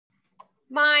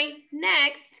My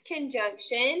next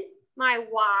conjunction, my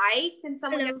Y, can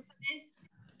someone guess what it is?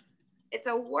 It's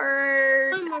a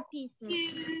word One more piece. we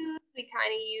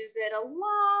kind of use it a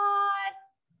lot.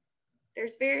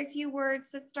 There's very few words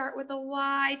that start with a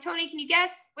Y. Tony, can you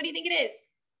guess? What do you think it is?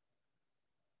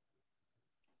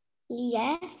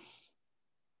 Yes.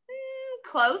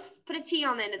 Close. Put a T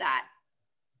on the end of that.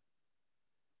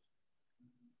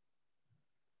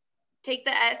 Take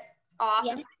the S off.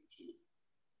 Yeah.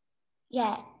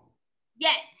 Yet.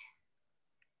 Yet.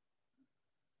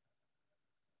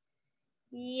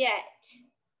 Yet.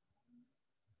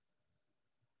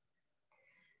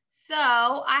 So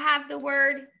I have the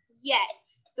word yet.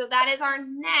 So that is our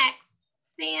next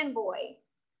fanboy.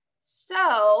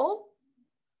 So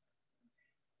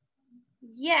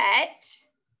yet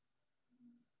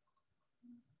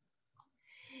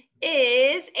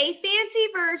is a fancy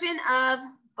version of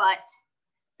but.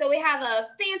 So we have a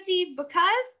fancy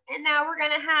because, and now we're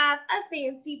going to have a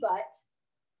fancy but.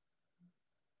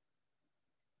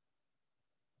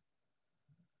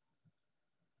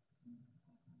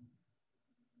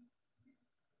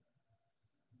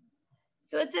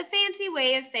 So it's a fancy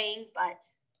way of saying but.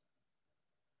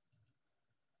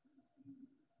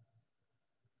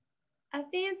 A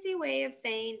fancy way of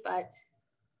saying but.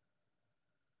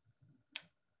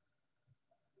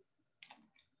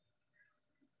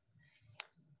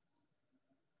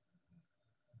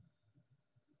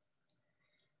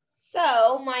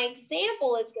 So my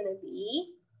example is going to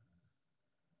be,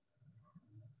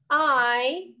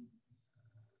 I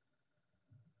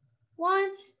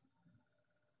want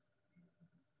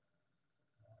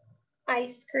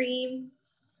ice cream,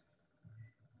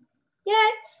 yet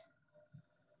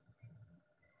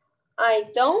I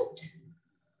don't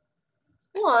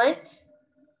want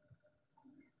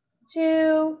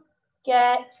to get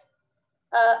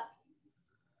up.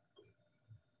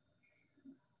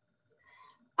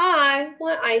 I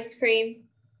want ice cream,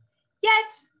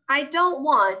 yet I don't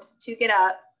want to get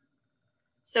up.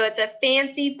 So it's a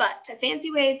fancy but, a fancy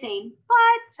way of saying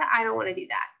but I don't want to do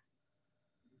that.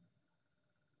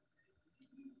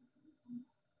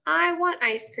 I want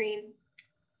ice cream,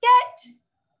 yet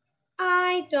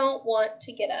I don't want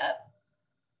to get up.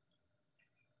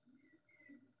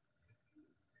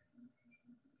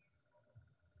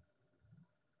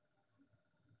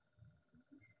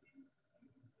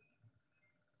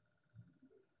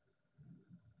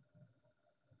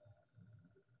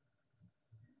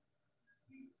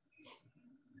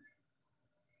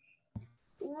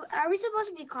 Are we supposed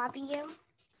to be copying you?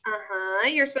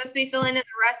 You're supposed to be filling in the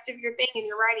rest of your thing in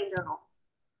your writing journal.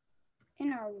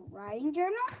 In our writing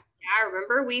journal? Yeah,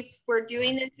 remember we're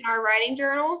doing this in our writing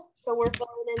journal, so we're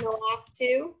filling in the last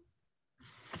two.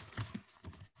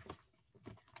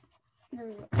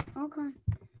 Okay.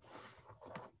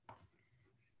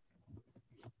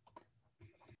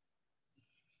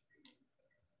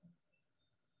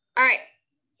 All right,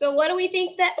 so what do we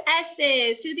think the S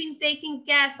is? Who thinks they can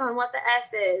guess on what the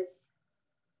S is?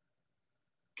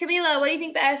 Camila, what do you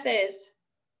think the S is?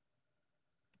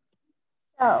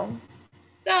 So.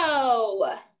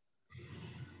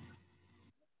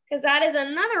 Because that is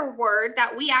another word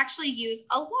that we actually use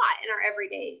a lot in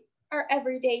our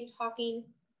everyday talking.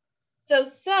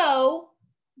 So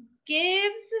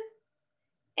gives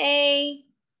a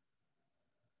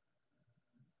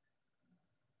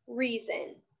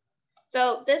reason.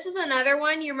 So this is another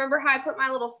one. You remember how I put my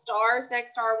little stars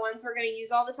next to our ones we're going to use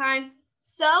all the time?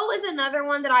 So is another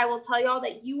one that I will tell y'all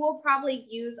that you will probably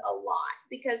use a lot,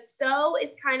 because so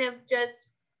is kind of just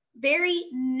very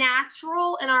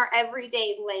natural in our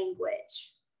everyday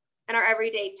language and our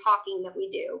everyday talking that we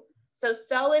do. So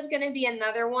is going to be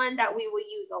another one that we will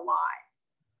use a lot.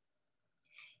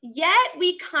 Yet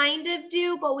we kind of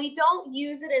do, but we don't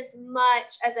use it as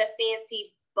much as a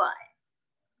fancy but.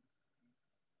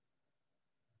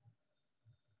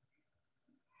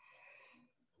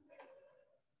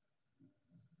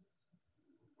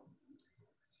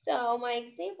 So my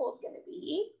example is going to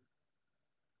be,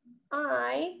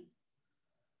 I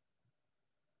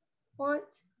want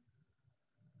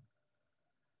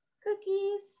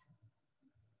cookies,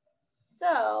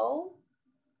 so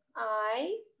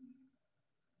I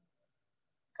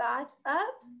got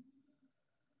up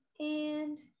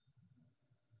and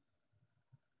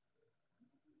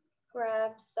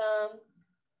grabbed some.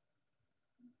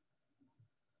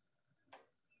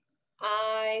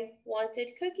 I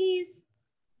wanted cookies,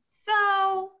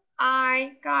 so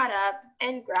I got up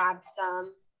and grabbed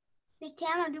some. Miss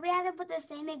Taylor, do we have to put the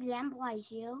same example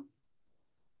as you?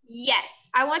 Yes,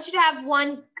 I want you to have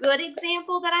one good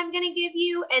example that I'm going to give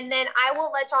you, and then I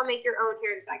will let y'all make your own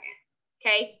here in a second.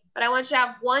 okay? But I want you to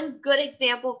have one good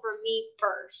example for me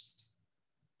first,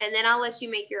 and then I'll let you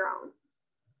make your own.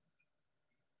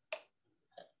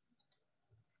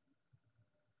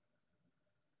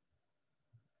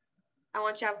 I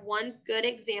want you to have one good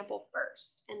example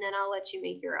first, and then I'll let you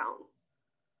make your own.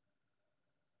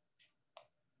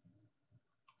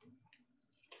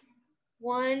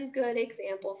 One good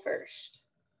example first.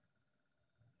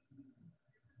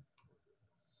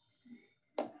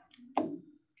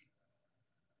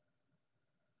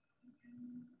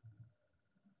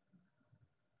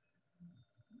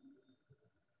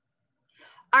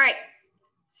 All right,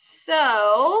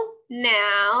 so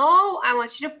now I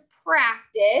want you to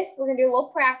practice. We're gonna do a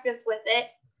little practice with it.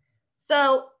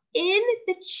 So in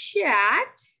the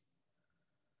chat,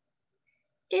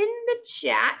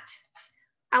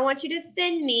 I want you to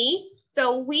send me.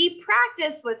 So we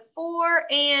practice with for,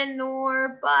 and,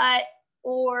 nor, but,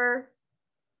 or.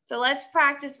 So let's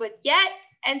practice with yet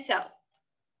and so.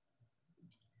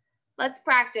 Let's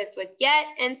practice with yet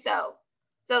and so.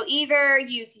 So either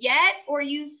use yet or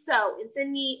use so and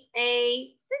send me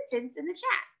a sentence in the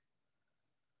chat.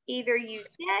 Either use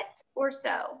yet or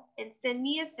so and send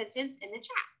me a sentence in the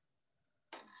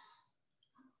chat.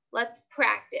 Let's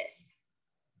practice.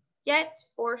 Yet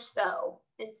or so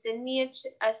and send me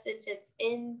a sentence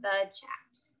in the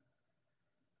chat.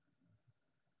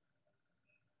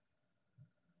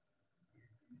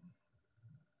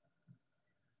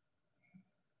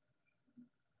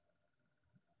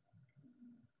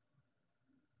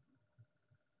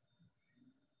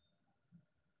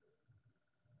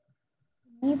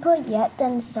 You put yet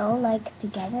then so like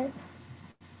together?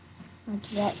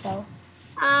 Like yet so.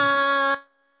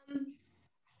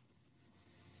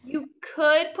 You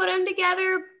could put them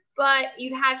together, but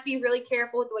you'd have to be really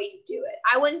careful with the way you do it.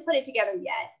 I wouldn't put it together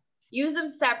yet. Use them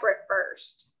separate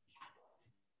first.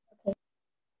 Okay.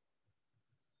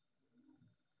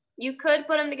 You could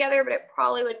put them together, but it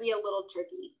probably would be a little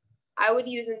tricky. I would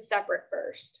use them separate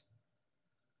first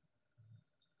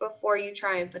before you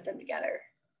try and put them together.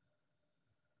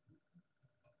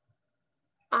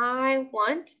 I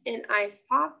want an ice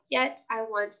pop, yet I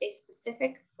want a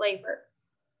specific flavor.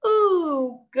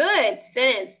 Ooh, good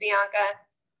sentence, Bianca.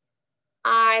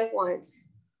 I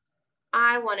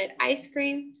wanted ice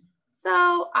cream,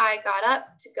 so I got up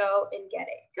to go and get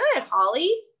it. Good, Holly.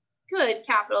 Good,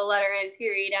 capital letter and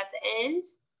period at the end.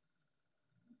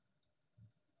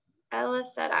 Ella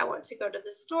said, I want to go to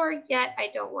the store, yet I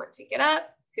don't want to get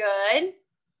up. Good.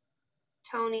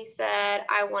 Tony said,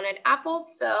 I wanted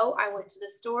apples, so I went to the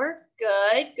store.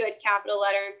 Good, good, capital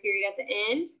letter and period at the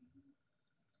end.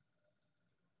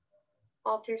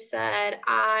 Walter said,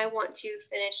 I want to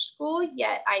finish school,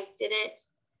 yet I didn't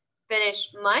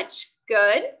finish much.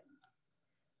 Good.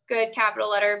 Good, capital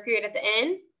letter and period at the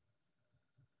end.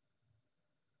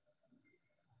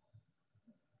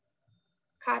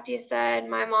 Katya said,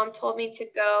 my mom told me to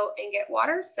go and get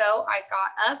water, so I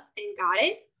got up and got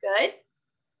it. Good.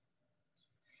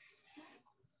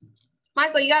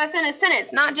 Michael, you got to send a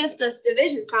sentence, not just a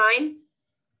division sign.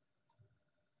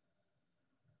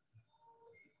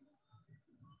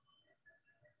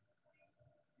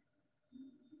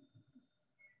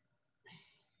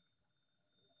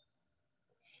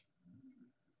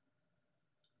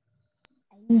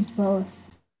 I used both.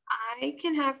 I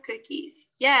can have cookies,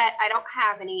 yet I don't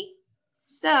have any.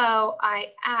 So I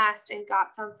asked and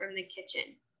got some from the kitchen.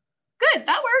 Good,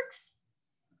 that works.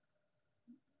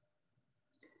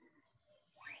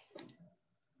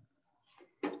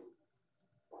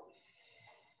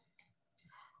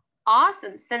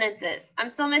 Awesome sentences. I'm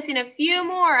still missing a few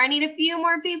more. I need a few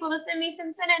more people to send me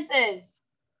some sentences.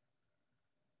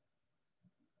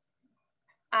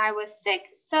 I was sick,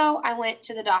 so I went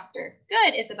to the doctor.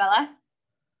 Good, Isabella.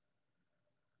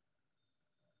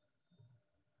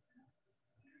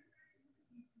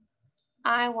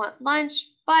 I want lunch,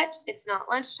 but it's not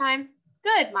lunchtime.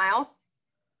 Good, Miles.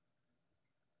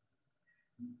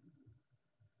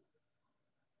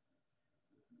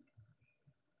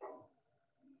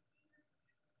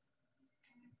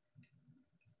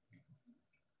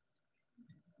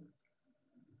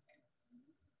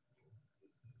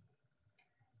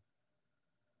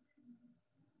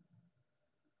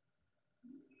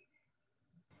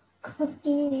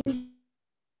 Cookies.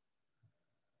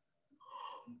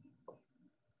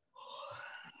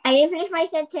 I didn't finish my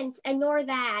sentence. Ignore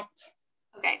that.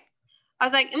 Okay. I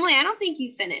was like, Emily, I don't think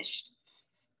you finished.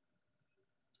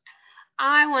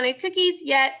 I wanted cookies,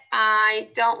 yet I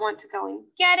don't want to go and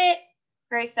get it.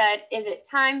 Grace said, is it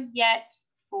time yet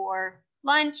for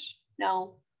lunch?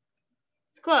 No,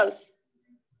 it's close.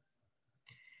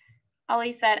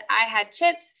 Ollie said, I had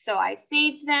chips, so I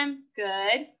saved them.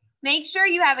 Good. Make sure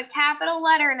you have a capital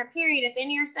letter and a period at the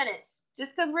end of your sentence.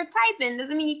 Just because we're typing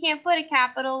doesn't mean you can't put a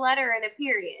capital letter and a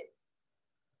period.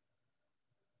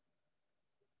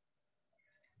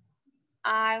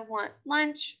 I want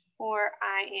lunch, for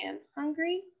I am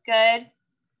hungry. Good.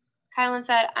 Kylan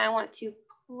said, I want to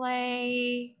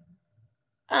play.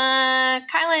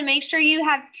 Kylan, make sure you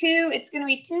have two. It's going to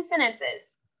be two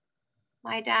sentences.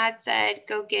 My dad said,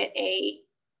 go get a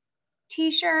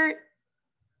t-shirt.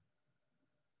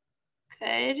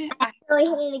 Good.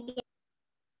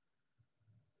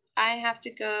 I have to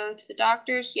go to the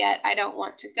doctor's, yet I don't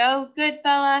want to go. Good,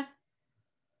 Bella.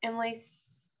 Emily.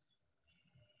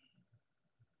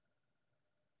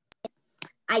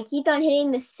 I keep on hitting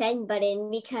the send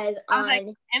button because Emily,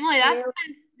 that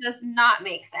does not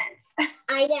make sense.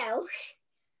 I know.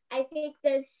 I think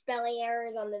the spelling error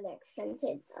is on the next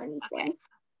sentence on each one.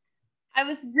 I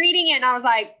was reading it and I was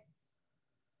like,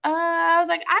 I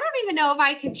don't even know if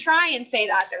I could try and say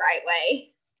that the right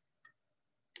way.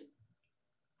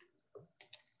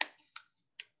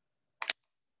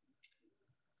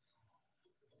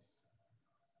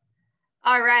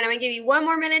 All right, I'm gonna give you one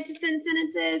more minute to send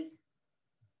sentences.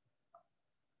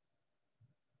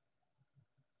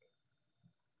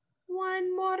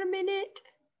 One more minute.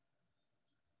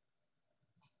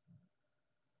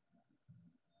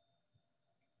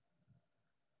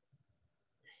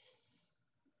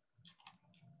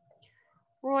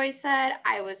 Roy said,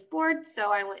 I was bored,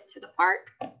 so I went to the park.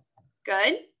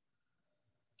 Good.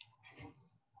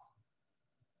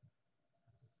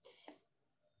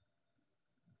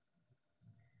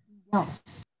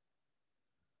 Yes.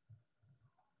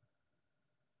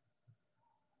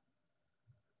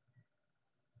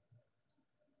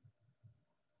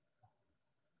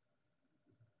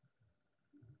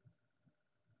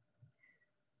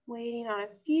 Waiting on a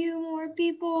few more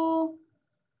people.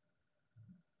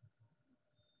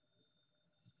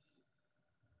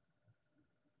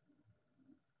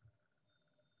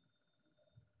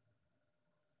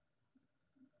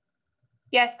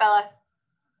 Yes, Bella.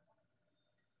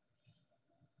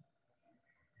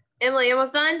 Emily,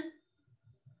 almost done?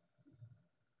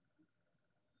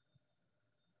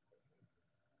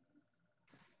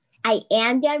 I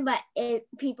am done, but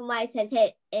people might have sent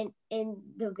it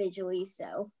individually,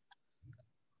 so.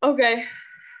 Okay.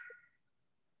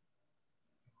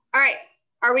 All right.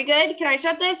 Are we good? Can I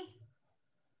shut this?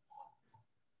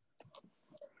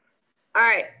 All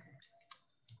right.